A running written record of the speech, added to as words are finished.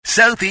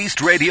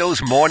Southeast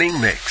Radio's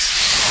morning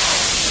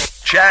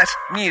mix. Chat,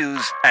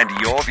 news and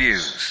your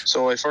views.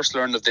 So I first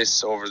learned of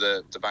this over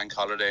the bank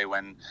holiday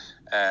when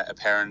a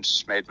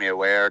parent made me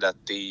aware that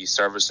the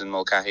service in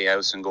Mulcahy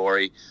House in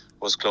Gorey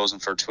was closing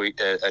for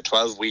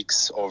 12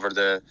 weeks over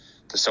the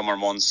summer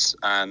months.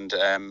 And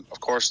of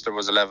course there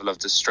was a level of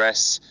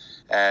distress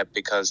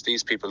because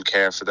these people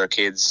care for their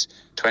kids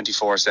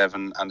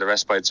 24/7, and the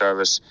respite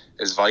service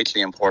is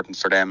vitally important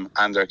for them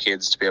and their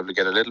kids to be able to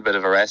get a little bit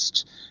of a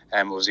rest.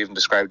 It was even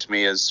described to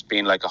me as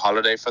being like a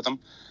holiday for them,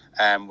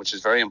 which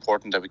is very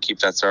important that we keep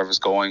that service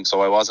going.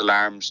 So I was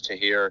alarmed to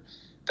hear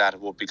that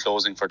it would be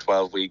closing for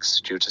 12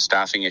 weeks due to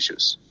staffing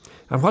issues.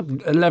 And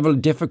what level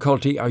of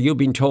difficulty are you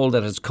being told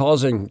that it's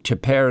causing to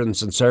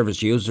parents and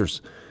service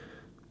users?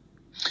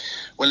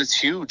 Well, it's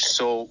huge.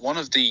 So one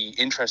of the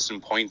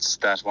interesting points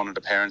that one of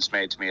the parents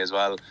made to me as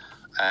well,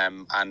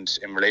 and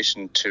in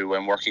relation to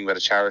working with a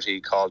charity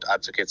called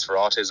Advocates for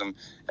Autism,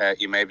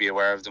 you may be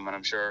aware of them, and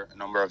I'm sure a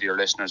number of your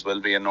listeners will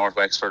be in North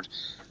Wexford.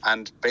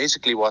 And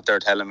basically what they're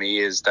telling me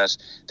is that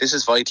this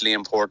is vitally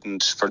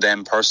important for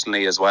them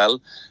personally as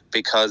well,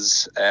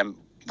 because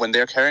when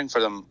they're caring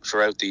for them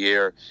throughout the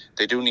year,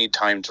 they do need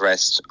time to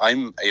rest.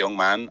 I'm a young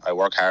man, I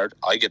work hard,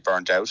 I get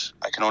burnt out.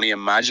 I can only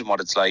imagine what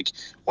it's like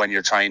when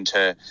you're trying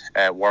to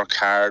work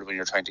hard, when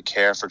you're trying to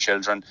care for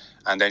children,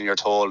 and then you're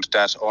told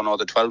that, oh no,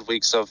 the 12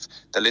 weeks of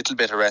the little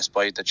bit of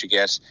respite that you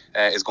get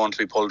is going to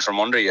be pulled from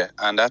under you.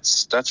 And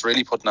that's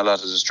really putting a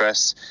lot of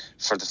distress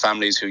for the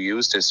families who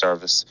use this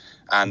service.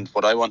 And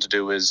what I want to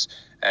do is,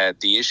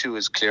 the issue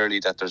is clearly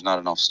that there's not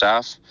enough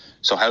staff.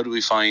 So how do we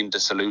find the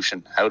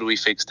solution? How do we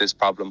fix this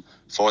problem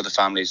for the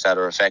families that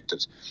are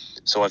affected?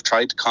 So I've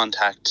tried to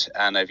contact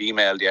and I've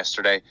emailed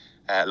yesterday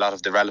a lot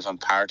of the relevant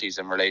parties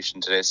in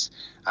relation to this,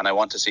 and I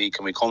want to see,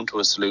 can we come to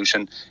a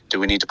solution? Do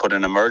we need to put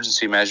in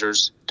emergency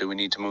measures? Do we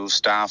need to move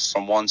staff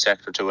from one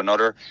sector to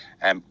another?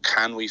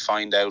 Can we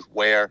find out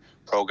where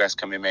progress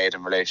can be made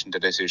in relation to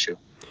this issue?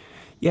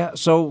 Yeah,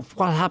 so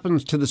what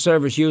happens to the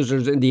service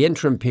users in the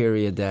interim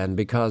period then?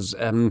 Because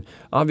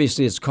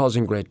obviously it's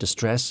causing great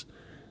distress.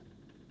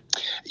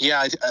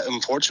 Yeah,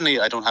 unfortunately,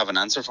 I don't have an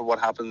answer for what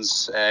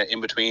happens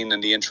in between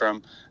in the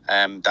interim.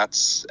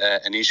 That's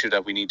an issue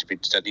that needs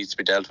to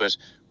be dealt with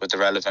the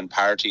relevant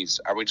parties.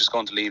 Are we just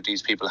going to leave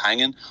these people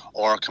hanging,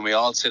 or can we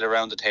all sit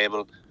around the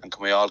table and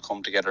can we all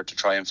come together to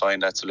try and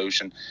find that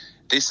solution?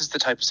 This is the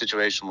type of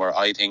situation where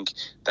I think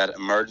that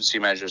emergency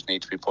measures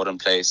need to be put in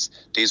place.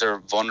 These are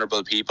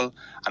vulnerable people,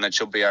 and it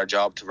should be our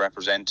job to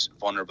represent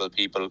vulnerable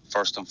people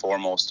first and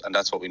foremost, and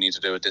that's what we need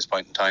to do at this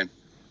point in time.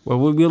 Well,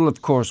 we will,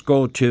 of course,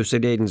 go to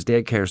St Aidan's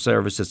daycare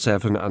service at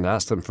 7 and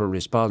ask them for a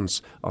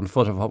response on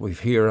foot of what we've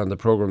heard on the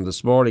programme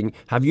this morning.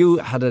 Have you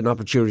had an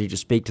opportunity to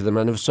speak to them,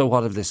 and if so,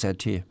 what have they said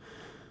to you?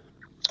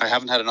 I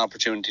haven't had an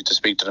opportunity to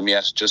speak to them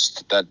yet.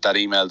 Just that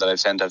email that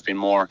I've sent, I've been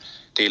more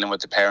dealing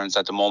with the parents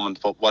at the moment.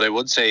 But what I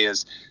would say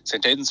is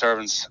St Aidan's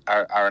servants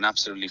are an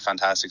absolutely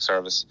fantastic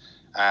service.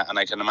 And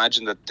I can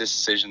imagine that this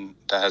decision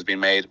that has been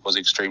made was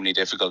extremely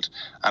difficult.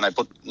 And I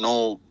put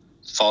no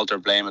fault or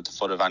blame at the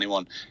foot of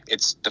anyone.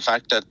 It's the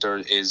fact that there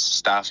is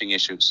staffing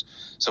issues.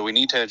 So we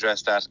need to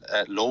address that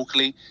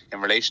locally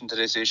in relation to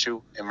this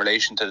issue, in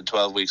relation to the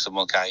 12 weeks of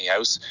Mulcahy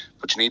House.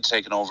 But you need to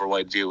take an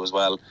overwide view as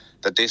well,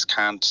 that this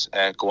can't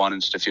go on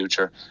into the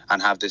future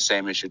and have this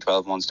same issue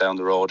 12 months down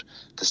the road.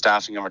 The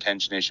staffing and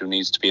retention issue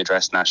needs to be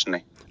addressed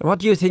nationally. And what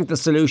do you think the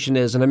solution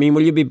is? And I mean,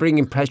 will you be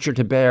bringing pressure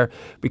to bear?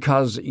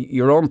 Because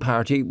your own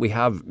party, we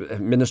have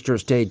Minister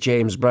of State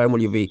James Brown.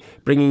 Will you be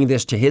bringing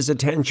this to his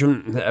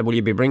attention? Will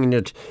you be bringing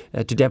it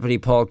to Deputy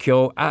Paul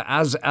Keogh?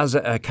 As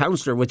a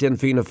councillor within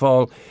Fianna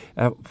Fáil,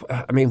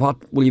 I mean, what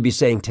will you be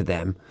saying to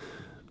them?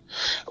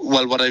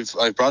 Well, what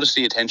I've brought it to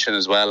the attention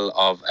as well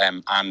of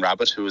Anne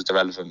Rabbitte, who is the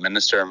relevant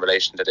minister in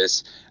relation to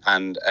this,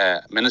 and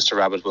Minister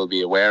Rabbitte will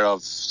be aware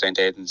of St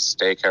Aidan's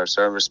daycare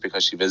service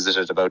because she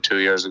visited about 2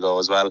 years ago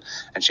as well,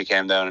 and she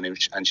came down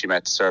and she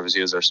met the service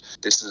users.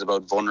 This is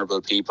about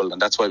vulnerable people,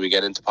 and that's why we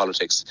get into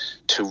politics,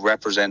 to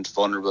represent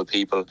vulnerable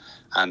people,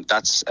 and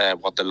that's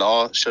what the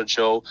law should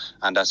show,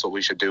 and that's what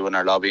we should do in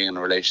our lobbying in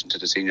relation to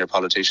the senior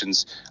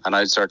politicians. And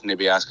I'd certainly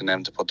be asking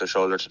them to put their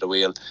shoulder to the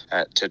wheel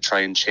to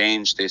try and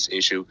change this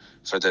issue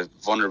for the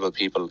vulnerable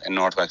people in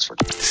North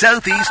Wexford.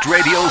 Southeast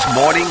Radio's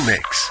morning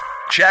mix.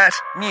 Chat,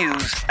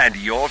 news and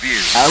your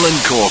views. Alan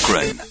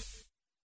Corcoran.